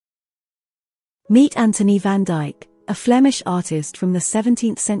Meet Anthony van Dyck, a Flemish artist from the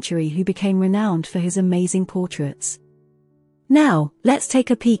 17th century who became renowned for his amazing portraits. Now, let's take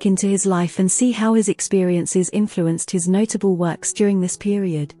a peek into his life and see how his experiences influenced his notable works during this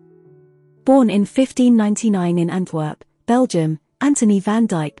period. Born in 1599 in Antwerp, Belgium, Anthony van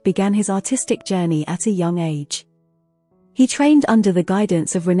Dyck began his artistic journey at a young age. He trained under the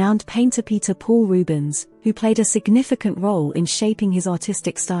guidance of renowned painter Peter Paul Rubens, who played a significant role in shaping his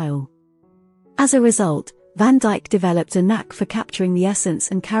artistic style. As a result, Van Dyck developed a knack for capturing the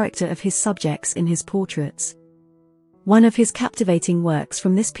essence and character of his subjects in his portraits. One of his captivating works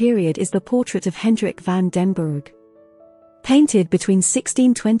from this period is the portrait of Hendrik van den Bergh. Painted between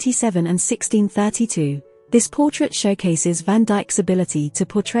 1627 and 1632, this portrait showcases Van Dyck's ability to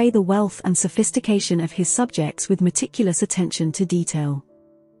portray the wealth and sophistication of his subjects with meticulous attention to detail.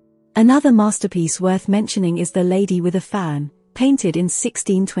 Another masterpiece worth mentioning is The Lady with a Fan, painted in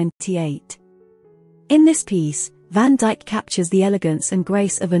 1628. In this piece, Van Dyck captures the elegance and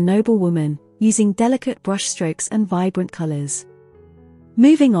grace of a noble woman, using delicate brushstrokes and vibrant colors.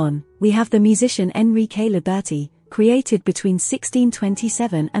 Moving on, we have the musician Enrique Liberti, created between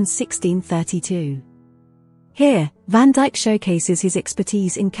 1627 and 1632. Here, Van Dyck showcases his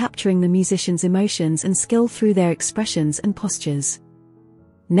expertise in capturing the musician's emotions and skill through their expressions and postures.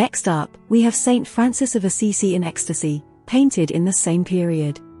 Next up, we have Saint Francis of Assisi in Ecstasy, painted in the same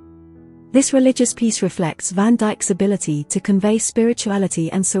period. This religious piece reflects Van Dyck's ability to convey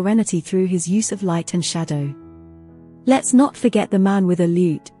spirituality and serenity through his use of light and shadow. Let's not forget The Man with a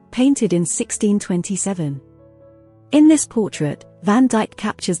Lute, painted in 1627. In this portrait, Van Dyck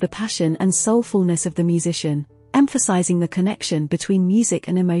captures the passion and soulfulness of the musician, emphasizing the connection between music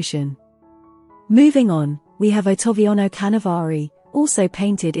and emotion. Moving on, we have Ottaviano Canevari, also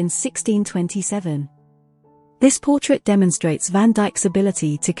painted in 1627. This portrait demonstrates Van Dyck's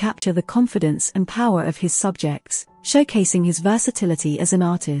ability to capture the confidence and power of his subjects, showcasing his versatility as an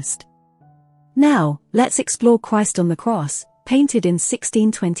artist. Now, let's explore Christ on the Cross, painted in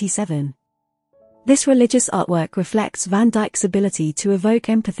 1627. This religious artwork reflects Van Dyck's ability to evoke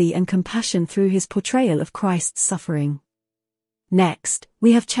empathy and compassion through his portrayal of Christ's suffering. Next,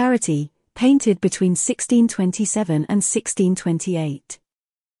 we have Charity, painted between 1627 and 1628.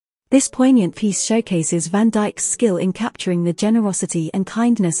 This poignant piece showcases Van Dyck's skill in capturing the generosity and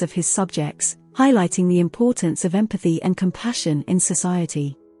kindness of his subjects, highlighting the importance of empathy and compassion in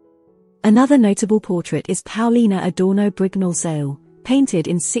society. Another notable portrait is Paolina Adorno Brignole-Sale, painted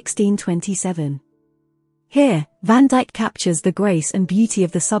in 1627. Here, Van Dyck captures the grace and beauty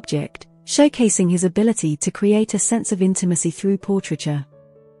of the subject, showcasing his ability to create a sense of intimacy through portraiture.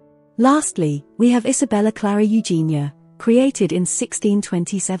 Lastly, we have Isabella Clara Eugenia, created in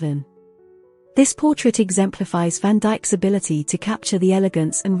 1627. This portrait exemplifies Van Dyck's ability to capture the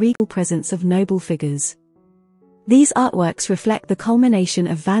elegance and regal presence of noble figures. These artworks reflect the culmination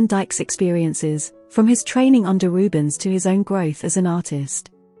of Van Dyck's experiences, from his training under Rubens to his own growth as an artist.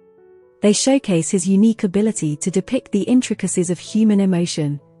 They showcase his unique ability to depict the intricacies of human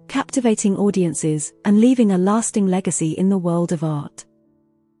emotion, captivating audiences and leaving a lasting legacy in the world of art.